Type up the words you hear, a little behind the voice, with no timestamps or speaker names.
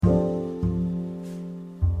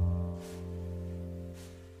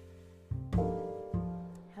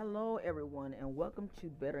everyone, and welcome to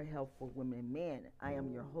Better Health for Women and Men. I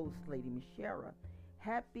am your host, Lady Michelle.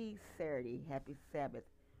 Happy Saturday, happy Sabbath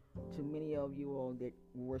to many of you all that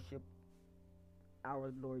worship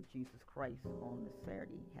our Lord Jesus Christ on a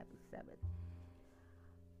Saturday. Happy Sabbath.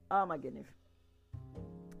 Oh my goodness.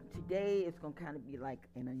 Today is going to kind of be like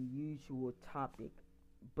an unusual topic,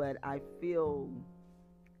 but I feel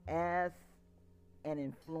as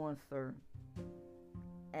an influencer,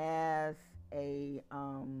 as a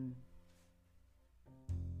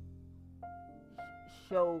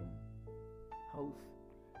show host,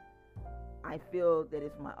 I feel that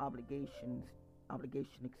it's my obligation,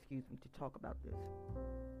 excuse me, to talk about this.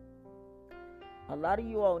 A lot of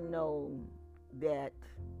you all know that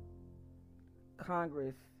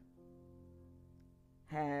Congress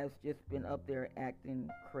has just been up there acting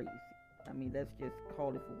crazy. I mean, let's just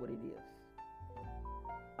call it for what it is.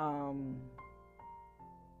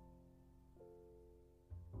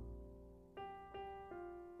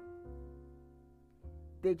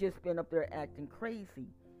 They just been up there acting crazy.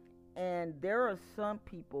 And there are some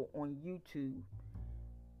people on YouTube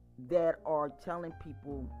that are telling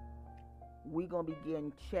people we're going to be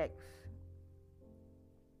getting checks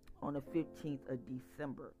on the 15th of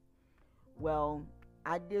December. Well,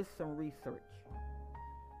 I did some research.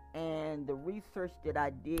 And the research that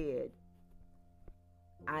I did,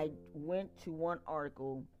 I went to one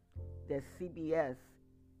article that CBS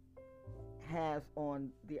has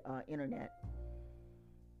on the internet.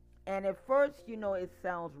 And at first, it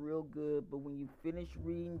sounds real good, but when you finish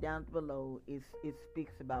reading down below, it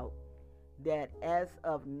speaks about that as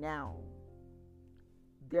of now,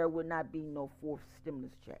 there will not be no fourth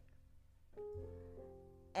stimulus check.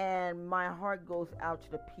 And my heart goes out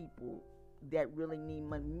to the people that really need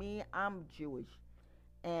money. Me, I'm Jewish,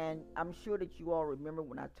 and I'm sure that you all remember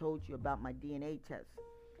when I told you about my DNA test.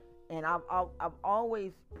 And I've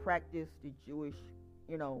always practiced the Jewish,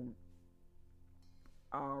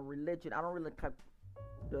 religion. I don't really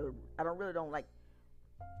don't like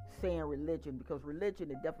saying religion, because religion,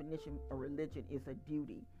 the definition of religion is a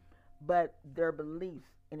duty, but their beliefs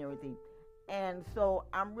and everything. And so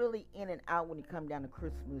I'm really in and out when it comes down to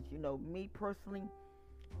Christmas. Me personally,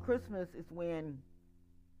 Christmas is when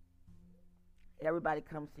everybody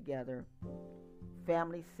comes together,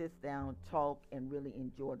 family sits down, talk, and really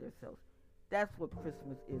enjoy themselves. That's what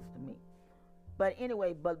Christmas is to me. But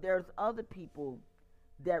anyway, there's other people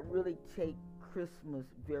that really take Christmas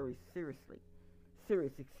very seriously.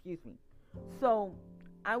 Excuse me. So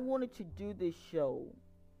I wanted to do this show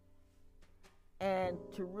and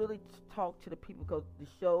to really talk to the people, because the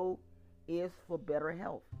show is for better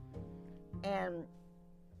health. And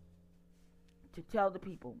to tell the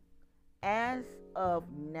people, as of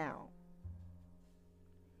now,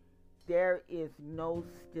 there is no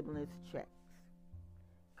stimulus checks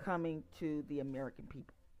coming to the American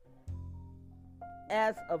people.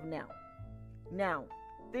 As of now. Now,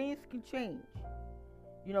 things can change.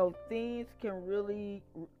 Things can really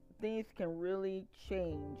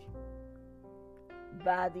change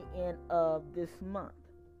by the end of this month.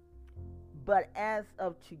 But as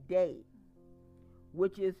of today,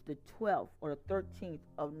 which is the 12th or the 13th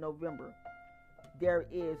of November, there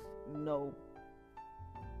is no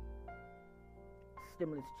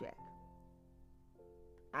stimulus check.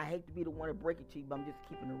 I hate to be the one to break it to you, but I'm just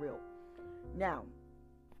keeping it real. Now,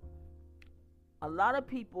 a lot of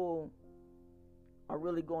people are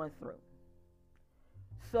really going through.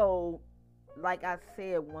 So, like I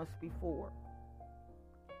said once before,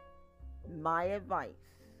 my advice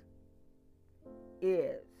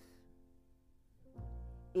is,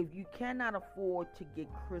 if you cannot afford to get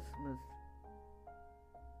Christmas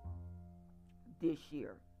this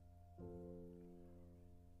year,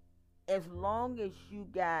 as long as you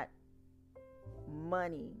got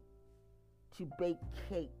money to bake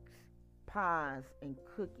cakes, pies, and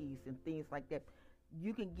cookies and things like that,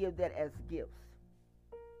 you can give that as gifts.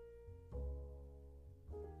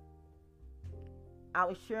 I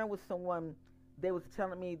was sharing with someone, they was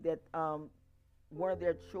telling me that one of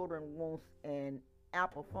their children wants an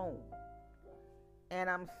Apple phone. And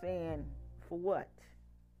I'm saying, for what?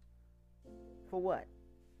 For what?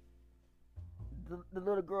 The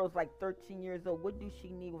little girl's like 13 years old. What do she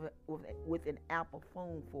need with an Apple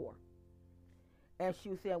phone for? And she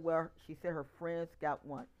was saying, well, she said her friends got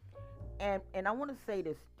one. And I want to say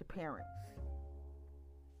this to parents.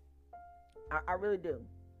 I really do.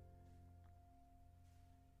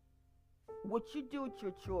 What you do with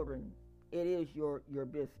your children, it is your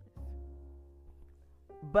business.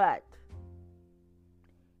 But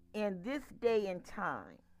in this day and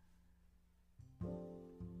time,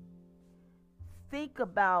 think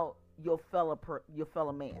about your fellow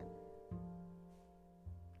man.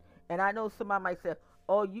 And I know somebody might say,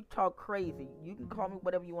 "Oh, you talk crazy. You can call me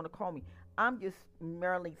whatever you want to call me." I'm just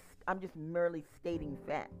merely I'm just merely stating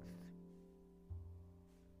facts.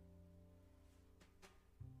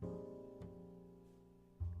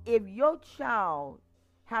 If your child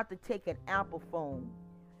have to take an Apple phone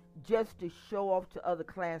just to show off to other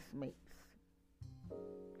classmates,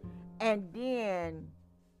 and then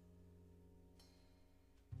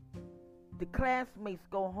the classmates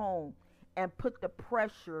go home and put the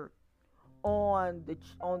pressure on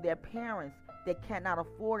their parents that cannot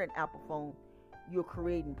afford an Apple phone, you're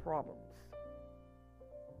creating problems.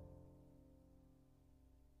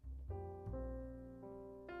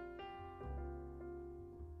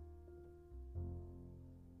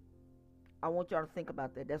 I want y'all to think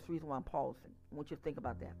about that. That's the reason why I'm pausing. I want you to think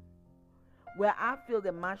about that. Well, I feel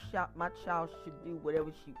that my child should do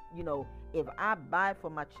whatever she, if I buy for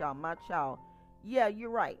my child, yeah, you're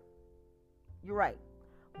right. You're right.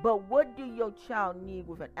 But what do your child need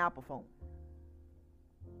with an Apple phone?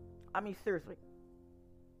 I mean, seriously.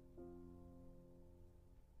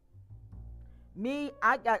 Me,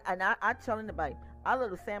 I tell anybody, I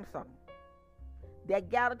love the Samsung. That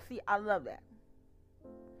Galaxy, I love that.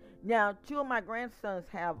 Now, two of my grandsons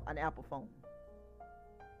have an Apple phone.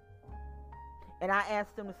 And I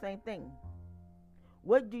asked them the same thing.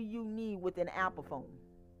 What do you need with an Apple phone?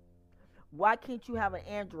 Why can't you have an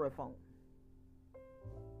Android phone?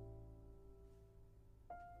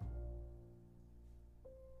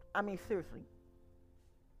 I mean, seriously.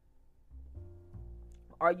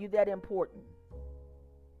 Are you that important?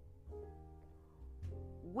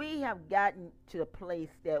 We have gotten to a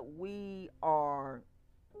place that we are.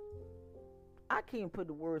 I can't even put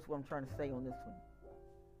the words what I'm trying to say on this one.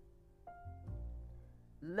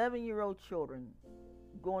 11-year-old children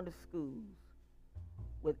going to schools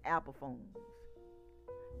with Apple phones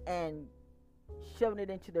and shoving it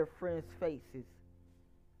into their friends' faces,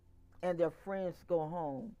 and their friends go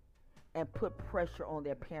home and put pressure on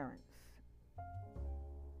their parents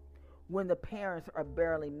when the parents are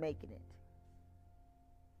barely making it.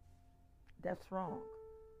 That's wrong.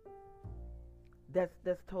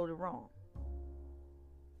 That's totally wrong.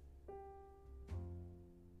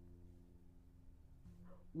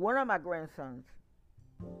 One of my grandsons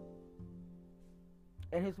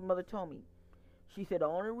and his mother told me, she said the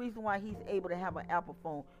only reason why he's able to have an Apple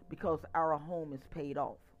phone because our home is paid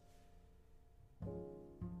off.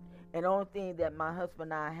 And the only thing that my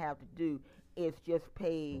husband and I have to do is just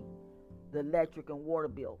pay the electric and water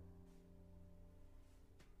bill.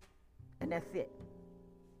 And that's it.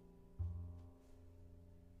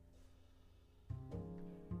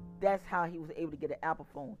 That's how he was able to get an Apple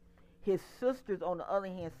phone. His sisters, on the other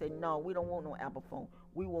hand, said, "No, we don't want no Apple phone.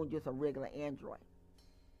 We want just a regular Android."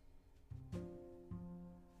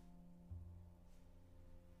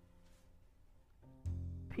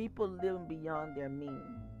 People living beyond their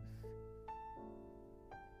means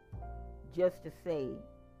just to say,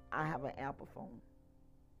 "I have an Apple phone."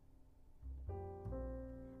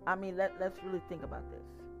 I mean, let's really think about this.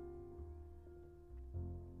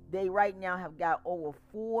 They right now have got over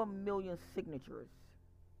 4 million signatures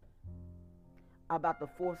about the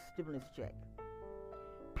fourth stimulus check.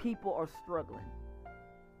 People are struggling.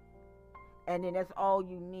 And then that's all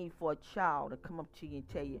you need for a child to come up to you and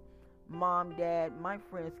tell you, "Mom, Dad, my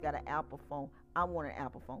friend's got an Apple phone. I want an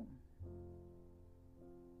Apple phone."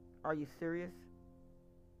 Are you serious?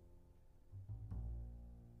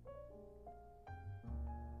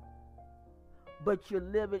 But you're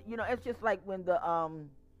living, it's just like when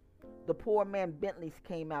the poor man Bentleys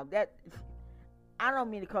came out. That I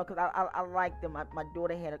don't mean to call because I like them. My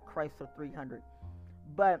daughter had a Chrysler 300,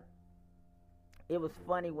 but it was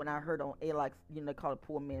funny when I heard on ALAX, they call it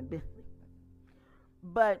poor man Bentley.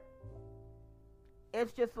 But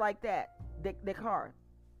it's just like that. The car.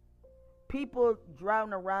 People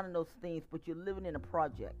driving around in those things, but you're living in the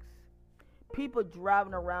projects. People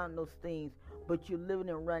driving around in those things, but you're living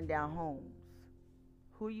in rundown homes.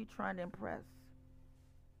 Who are you trying to impress?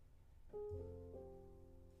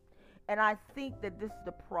 And I think that this is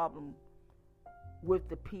the problem with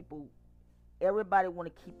the people. Everybody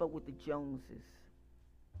want to keep up with the Joneses.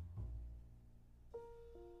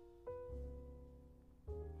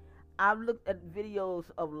 I've looked at videos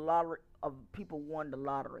of people won the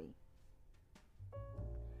lottery,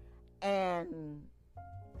 and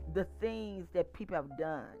the things that people have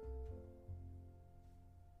done.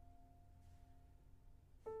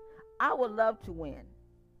 I would love to win.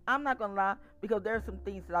 I'm not gonna lie, because there are some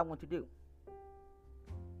things that I want to do.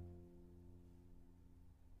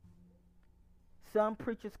 Some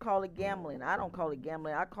preachers call it gambling. I don't call it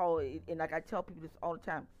gambling. I call it, and like I tell people this all the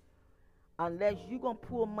time, Unless you're going to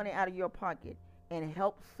pull money out of your pocket and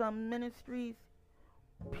help some ministries,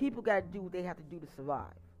 people got to do what they have to do to survive.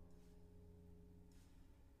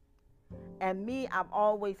 And me, I've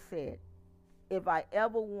always said, if I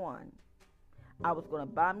ever won, I was going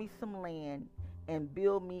to buy me some land and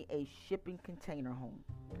build me a shipping container home.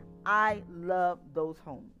 I love those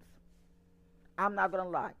homes. I'm not going to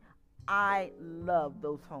lie. I love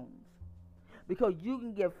those homes. Because you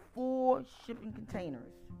can get 4 shipping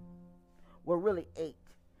containers. Well, really 8.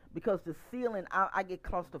 Because the ceiling, I get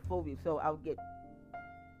claustrophobia. So I would get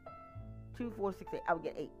 2, 4, 6, 8. I would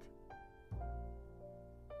get 8.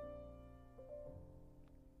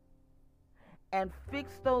 And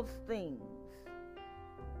fix those things.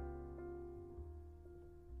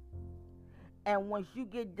 And once you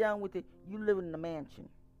get done with it, you live in a mansion.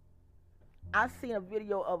 I seen a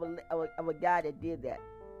video of a guy that did that.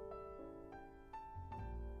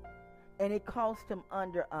 And it cost him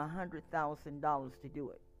under $100,000 to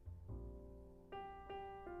do it.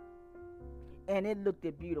 And it looked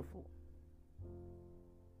beautiful.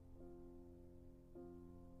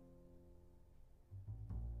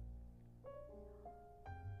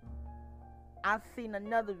 I've seen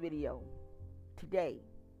another video today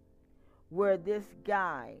where this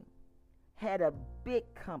guy had a big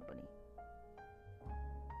company.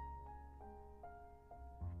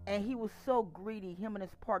 And he was so greedy, him and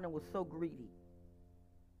his partner was so greedy.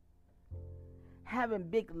 Having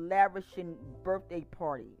big lavishing birthday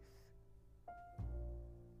parties.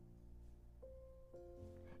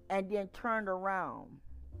 And then turned around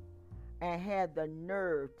and had the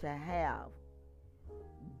nerve to have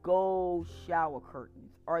gold shower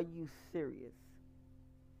curtains. Are you serious?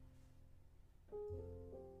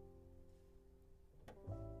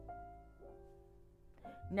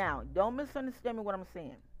 Now, don't misunderstand me what I'm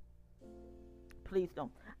saying. Please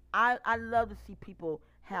don't. I love to see people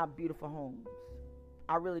have beautiful homes.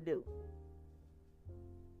 I really do.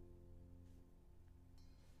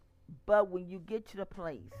 But when you get to the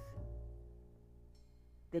place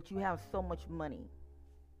that you have so much money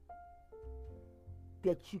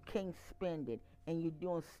that you can't spend it and you're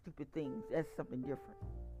doing stupid things, that's something different.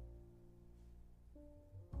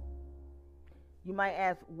 You might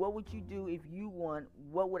ask, what would you do if you won?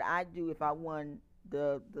 What would I do if I won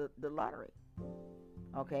the lottery?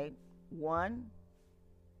 Okay, 1,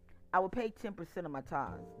 I would pay 10% of my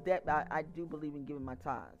tithes. That I do believe in giving my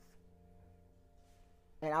tithes.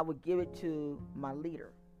 And I would give it to my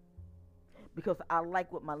leader. Because I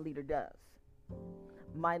like what my leader does.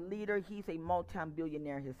 My leader, he's a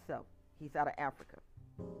multi-billionaire himself. He's out of Africa.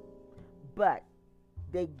 But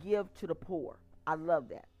they give to the poor. I love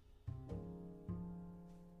that.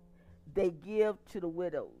 They give to the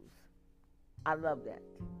widows. I love that.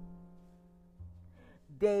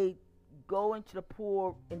 They go into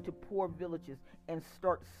poor villages and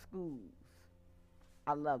start schools.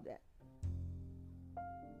 I love that.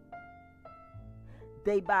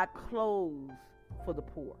 They buy clothes for the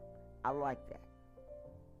poor. I like that.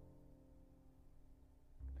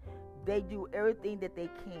 They do everything that they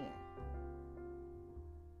can.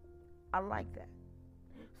 I like that.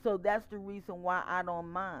 So that's the reason why I don't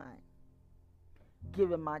mind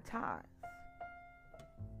giving my tithes.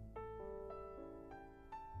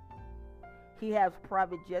 He has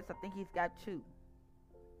private jets. I think he's got 2.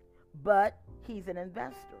 But he's an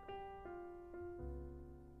investor.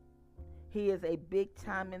 He is a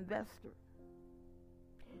big-time investor.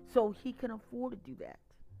 So he can afford to do that.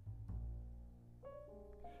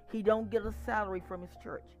 He don't get a salary from his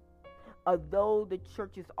church. Although the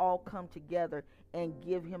churches all come together and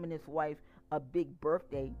give him and his wife a big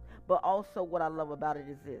birthday. But also what I love about it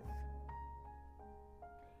is this.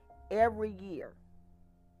 Every year,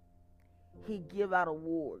 he give out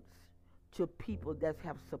awards to people that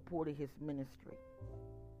have supported his ministry.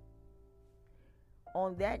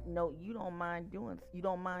 On that note, you don't mind doing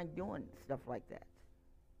stuff like that.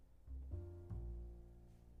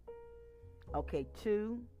 Okay,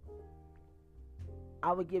 2,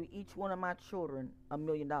 I would give each one of my children $1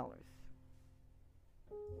 million.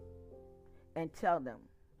 And tell them,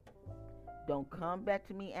 don't come back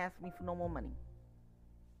to me, ask me for no more money.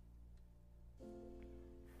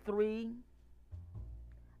 3,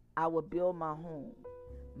 I would build my home,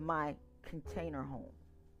 my container home,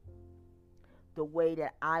 the way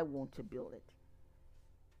that I want to build it.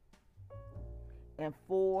 And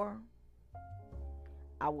 4,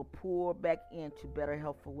 I will pour back into better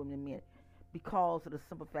health for women and men because of the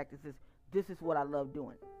simple fact that this is what I love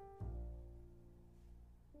doing.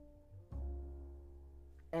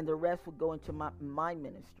 And the rest will go into my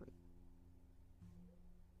ministry.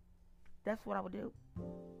 That's what I would do.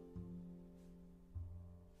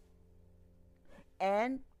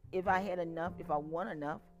 And if I had enough, if I want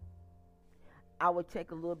enough, I would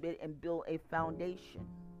take a little bit and build a foundation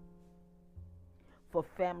for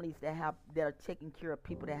families that are taking care of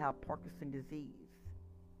people that have Parkinson's disease.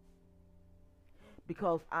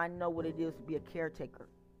 Because I know what it is to be a caretaker.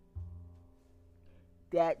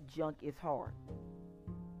 That junk is hard.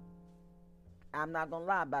 I'm not gonna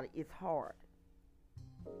lie about it. It's hard.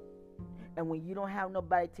 And when you don't have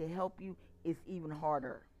nobody to help you, it's even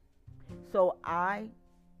harder. So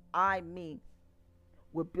me,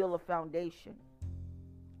 would build a foundation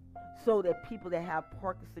so that people that have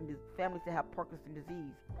families that have Parkinson's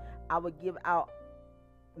disease, I would give out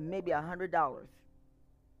maybe $100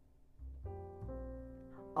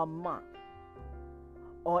 a month,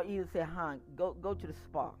 or either say, "Hon, go to the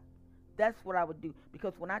spa." That's what I would do,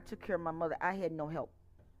 because when I took care of my mother, I had no help.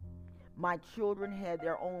 My children had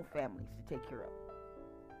their own families to take care of,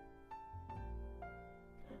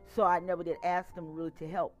 so I never did ask them really to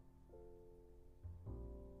help.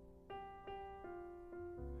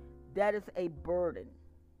 That is a burden.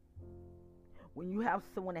 When you have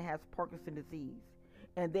someone that has Parkinson's disease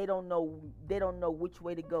and they don't know which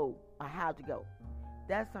way to go or how to go,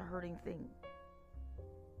 that's a hurting thing.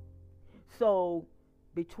 So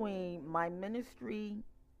between my ministry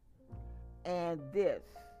and this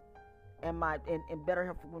and Better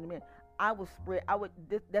Health for Women, I would spread.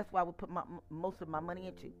 That's why I would put most of my money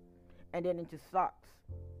into, and then into socks.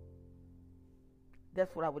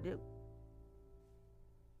 That's what I would do.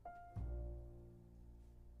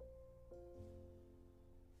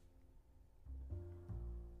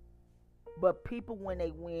 But people, when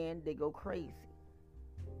they win, they go crazy.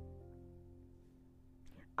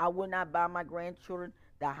 I would not buy my grandchildren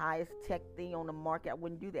the highest tech thing on the market. I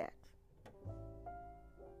wouldn't do that.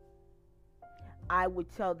 I would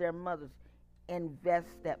tell their mothers,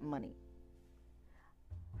 invest that money.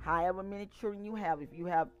 However many children you have, if you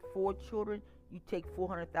have 4 children, you take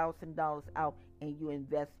 $400,000 out and you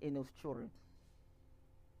invest in those children.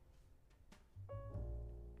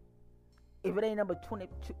 If it ain't number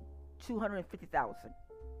 250,000,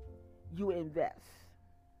 you invest,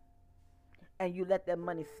 and you let that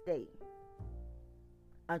money stay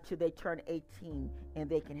until they turn 18 and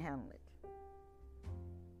they can handle it.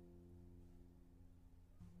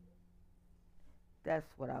 That's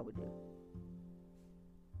what I would do.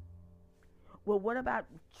 Well, what about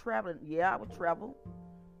traveling? Yeah, I would travel.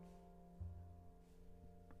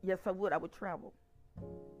 Yes, I would. I would travel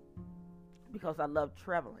because I love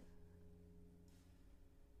traveling.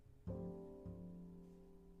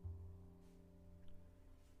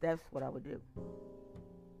 That's what I would do.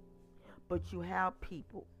 But you have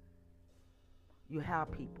people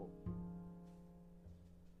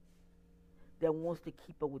that wants to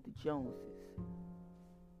keep up with the Joneses.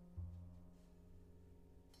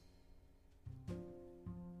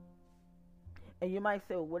 And you might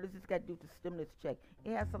say, well, what does this got to do with the stimulus check?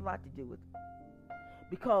 It has a lot to do with it.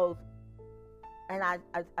 Because, and I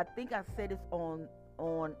think I said this on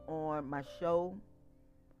my show.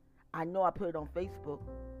 I know I put it on Facebook.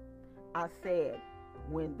 I said,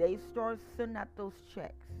 when they start sending out those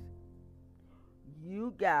checks,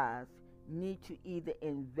 you guys need to either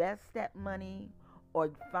invest that money or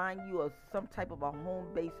find you some type of a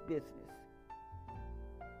home-based business.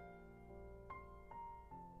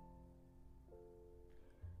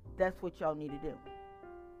 That's what y'all need to do.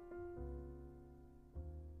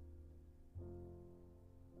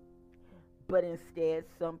 But instead,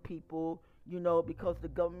 some people, because the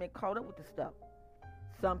government caught up with the stuff,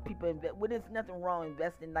 some people invest. Well, there's nothing wrong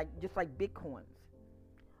investing just like Bitcoins.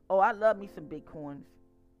 Oh, I love me some Bitcoins.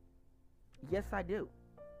 Yes, I do.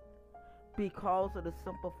 Because of the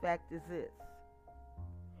simple fact is this: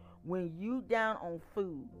 when you down on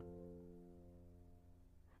food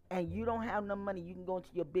and you don't have no money, you can go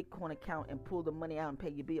into your Bitcoin account and pull the money out and pay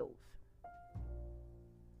your bills.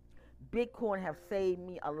 Bitcoin have saved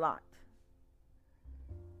me a lot.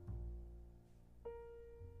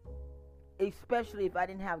 Especially if I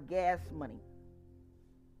didn't have gas money.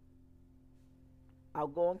 I'll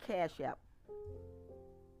go on Cash App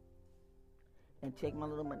and take my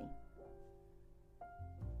little money.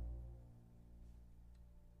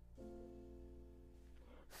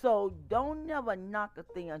 So don't never knock a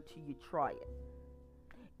thing until you try it.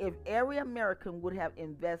 If every American would have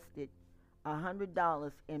invested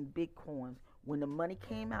 $100 in Bitcoins when the money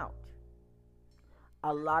came out,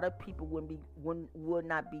 a lot of people would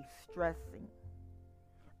not be stressing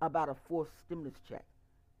about a fourth stimulus check.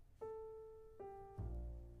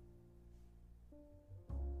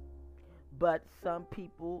 But some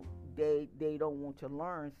people, they don't want to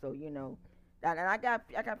learn, so and I got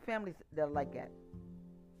families that are like that.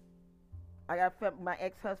 I got my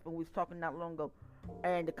ex-husband was talking not long ago,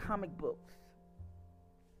 and the comic books,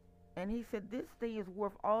 and he said this thing is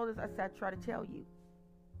worth all this. I said, I try to tell you,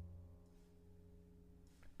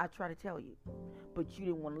 I try to tell you, but you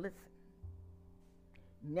didn't want to listen.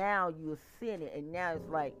 Now you're seeing it, and now it's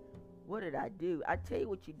like, what did I do? I tell you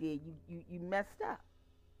what you did. You messed up.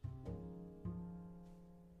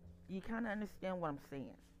 You kind of understand what I'm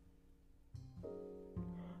saying.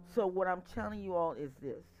 So what I'm telling you all is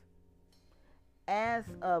this. As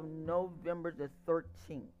of November the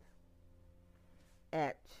 13th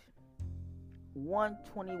at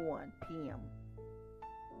 1:21 p.m.,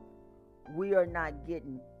 we are not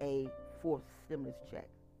getting a fourth stimulus check.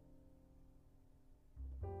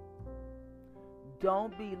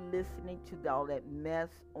 Don't be listening to all that mess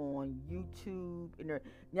on YouTube.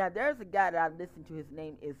 Now, there's a guy that I listen to. His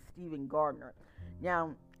name is Stephen Gardner.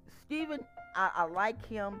 Now, Stephen, I like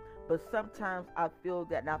him, but sometimes I feel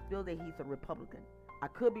that he's a Republican. I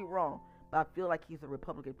could be wrong, but I feel like he's a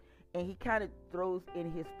Republican, and he kind of throws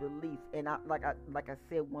in his beliefs. And like I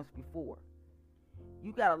said once before,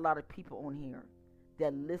 you got a lot of people on here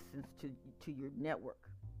that listens to your network.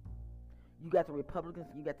 You got the Republicans,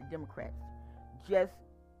 and you got the Democrats.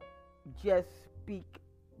 Just speak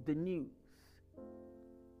the news.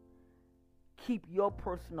 Keep your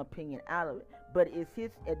personal opinion out of it. But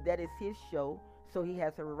that is his show, so he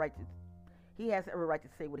has every right to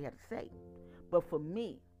say what he has to say. But for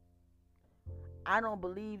me, I don't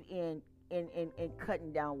believe in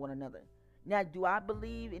cutting down one another. Now, do I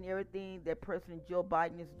believe in everything that President Joe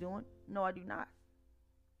Biden is doing? No, I do not.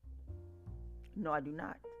 No, I do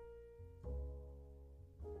not.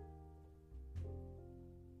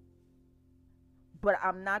 But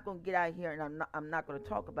I'm not going to get out here and I'm not going to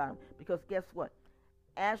talk about him, because guess what?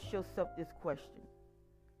 Ask yourself this question.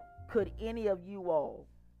 Could any of you all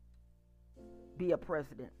be a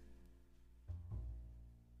president?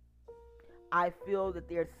 I feel that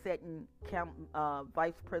they're setting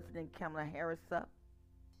Vice President Kamala Harris up.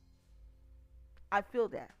 I feel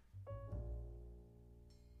that.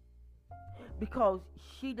 Because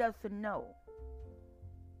she doesn't know.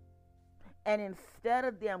 And instead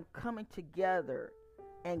of them coming together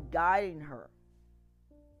and guiding her,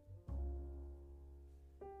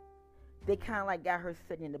 they kind of like got her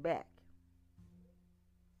sitting in the back.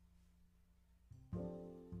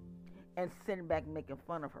 And sitting back making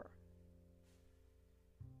fun of her.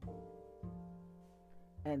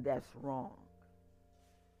 And that's wrong.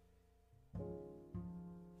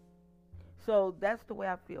 So that's the way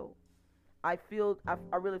I feel. I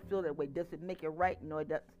really feel that way. Does it make it right? No,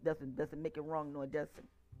 it doesn't. Does it make it wrong? No, it doesn't.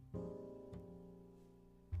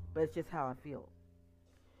 But it's just how I feel.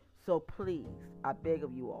 So please, I beg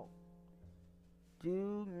of you all,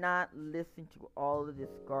 do not listen to all of this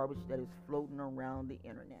garbage that is floating around the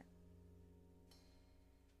internet.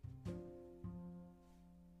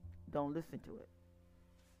 Don't listen to it.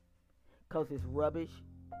 Because it's rubbish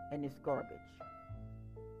and it's garbage.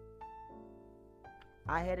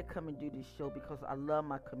 I had to come and do this show because I love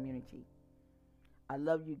my community. I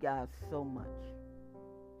love you guys so much.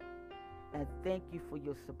 And thank you for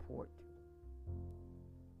your support.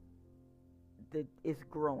 It's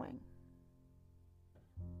growing.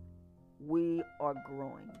 We are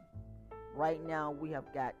growing. Right now we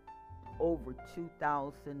have got over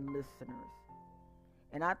 2,000 listeners.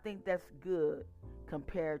 And I think that's good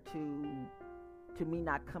compared to me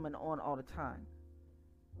not coming on all the time.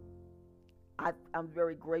 I'm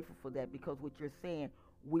very grateful for that, because what you're saying,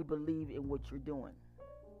 we believe in what you're doing.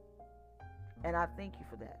 And I thank you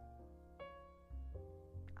for that.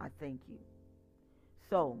 I thank you.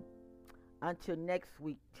 So, until next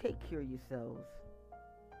week, take care of yourselves.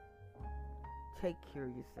 Take care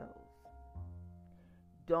of yourselves.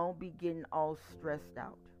 Don't be getting all stressed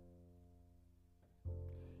out.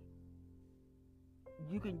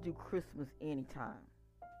 You can do Christmas anytime.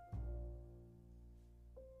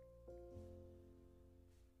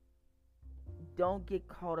 Don't get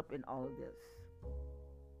caught up in all of this.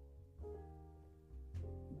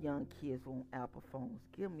 Young kids on Apple phones.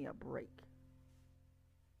 Give me a break.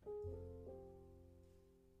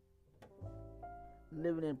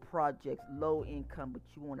 Living in projects, low income, but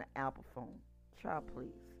you want an Apple phone. Child, please.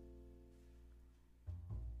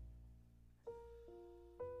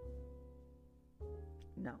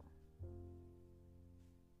 No.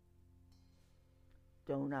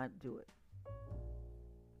 Do not do it.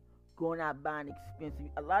 Going out buying expensive.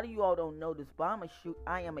 A lot of you all don't know this, but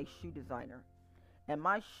I am a shoe designer, and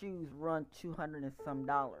my shoes run $200 and some.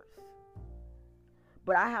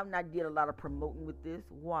 But I have not did a lot of promoting with this.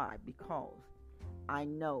 Why? Because I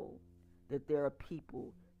know that there are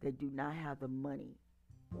people that do not have the money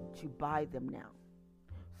to buy them now.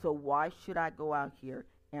 So why should I go out here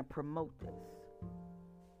and promote this?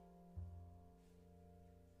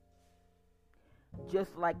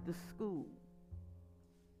 Just like the school,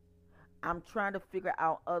 I'm trying to figure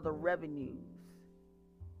out other revenues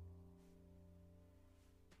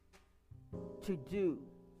to do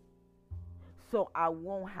so I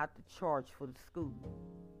won't have to charge for the school.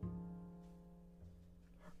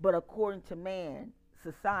 But according to man,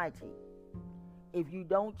 society, if you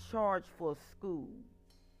don't charge for a school,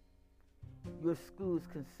 your school is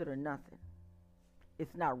considered nothing.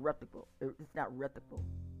 It's not reputable. It's not reputable.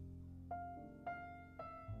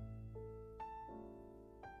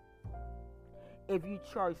 If you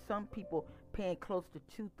charge some people paying close to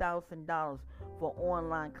 $2,000 for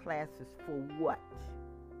online classes, for what?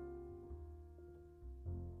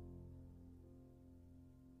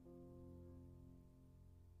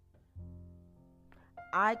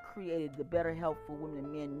 I created the Better Health for Women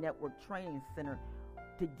and Men Network Training Center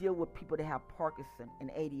to deal with people that have Parkinson and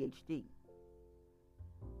ADHD.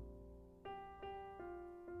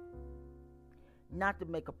 Not to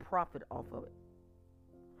make a profit off of it,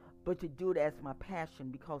 but to do it as my passion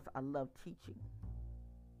because I love teaching.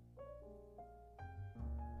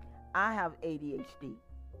 I have ADHD,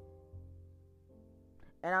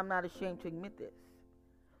 and I'm not ashamed to admit this.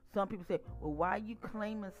 Some people say, well, why are you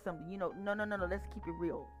claiming something? You know, no, let's keep it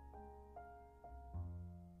real.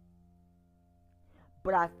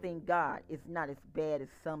 But I thank God it's not as bad as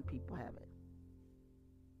some people have it.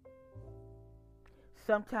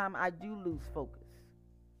 Sometimes I do lose focus.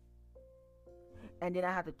 And then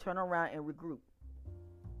I have to turn around and regroup.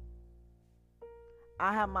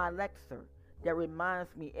 I have my Alexa that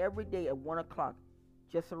reminds me every day at 1 o'clock,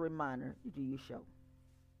 just a reminder to do your show.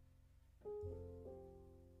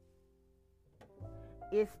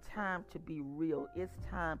 It's time to be real. It's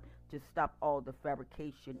time to stop all the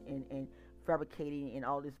fabrication and fabricating and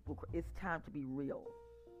all this book. It's time to be real.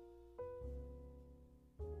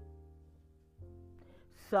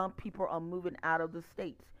 Some people are moving out of the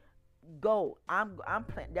states. Go. I'm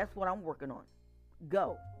planning. That's what I'm working on.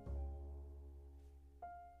 Go.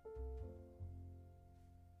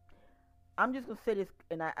 I'm just gonna say this,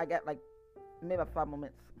 and I got like maybe about 5 more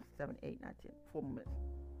minutes. 7, 8, 9, 10. 4 more minutes.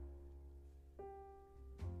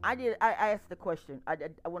 I asked the question. I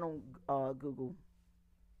went on Google,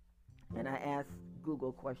 and I asked Google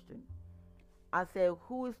a question. I said,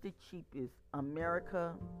 who is the cheapest,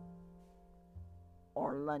 America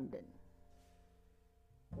or London?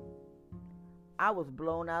 I was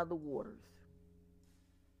blown out of the waters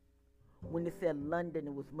when they said London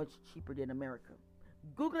it was much cheaper than America.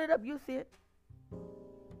 Google it up, you'll see it.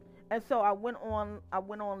 And so I went on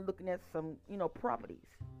looking at some, properties.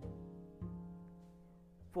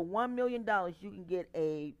 For $1 million, you can get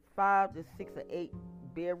a 5 to 6 or 8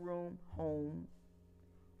 bedroom home,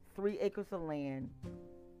 3 acres of land,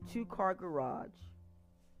 2-car garage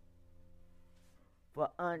for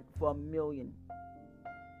 $1 million.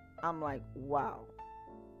 I'm like, wow.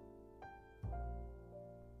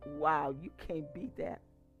 Wow, you can't beat that.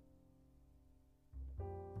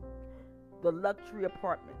 The luxury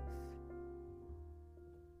apartments,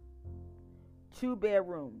 2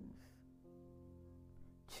 bedrooms,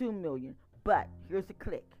 $2 million. But here's the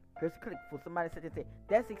click. Here's the click for somebody said they say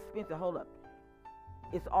that's expensive. Hold up.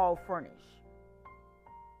 It's all furnished.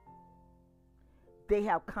 They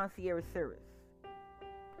have concierge service.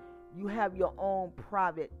 You have your own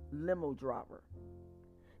private limo driver.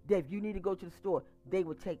 That if you need to go to the store, they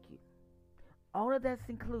will take you. All of that's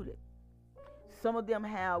included. Some of them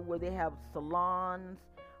have where they have salons,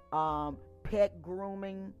 pet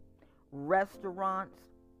grooming, restaurants,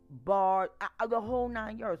 bars, the whole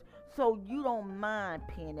 9 yards. So you don't mind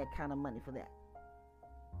paying that kind of money for that.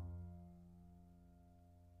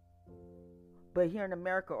 But here in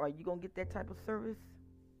America, are you going to get that type of service?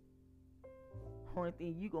 Only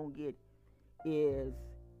thing you're going to get is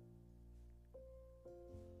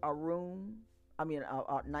a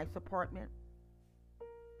nice apartment.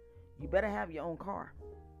 You better have your own car.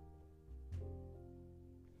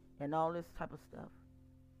 And all this type of stuff.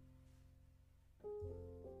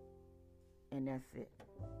 And that's it.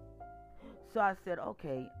 So I said,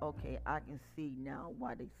 okay, I can see now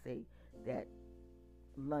why they say that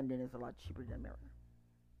London is a lot cheaper than America.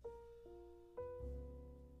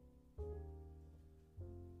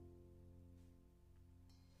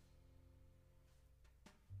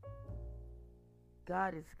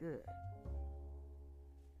 God is good.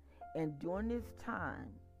 And during this time,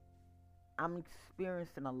 I'm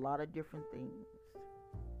experiencing a lot of different things.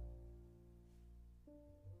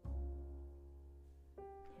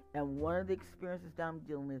 And one of the experiences that I'm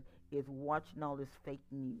dealing with is watching all this fake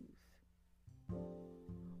news.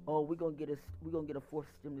 Oh, we're gonna get a fourth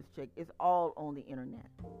stimulus check. It's all on the internet.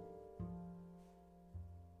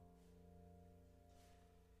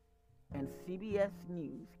 And CBS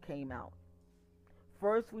News came out.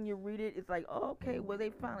 First, when you read it, it's like, oh, okay, well,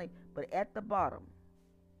 they finally. But at the bottom,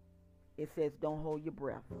 it says, don't hold your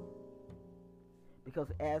breath. Because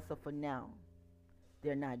as of for now,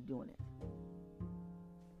 they're not doing it.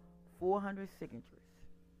 400 signatures.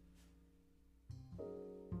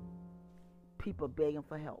 People begging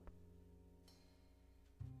for help.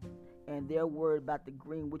 And they're worried about the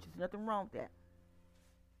green, which is nothing wrong with that.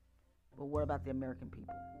 But what about the American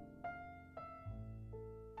people?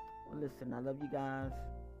 Well, listen, I love you guys.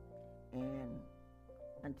 And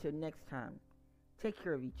until next time, take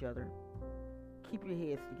care of each other. Keep your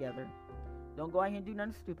heads together. Don't go out here and do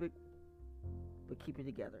nothing stupid, but keep it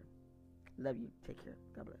together. Love you. Take care.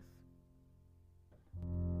 God bless.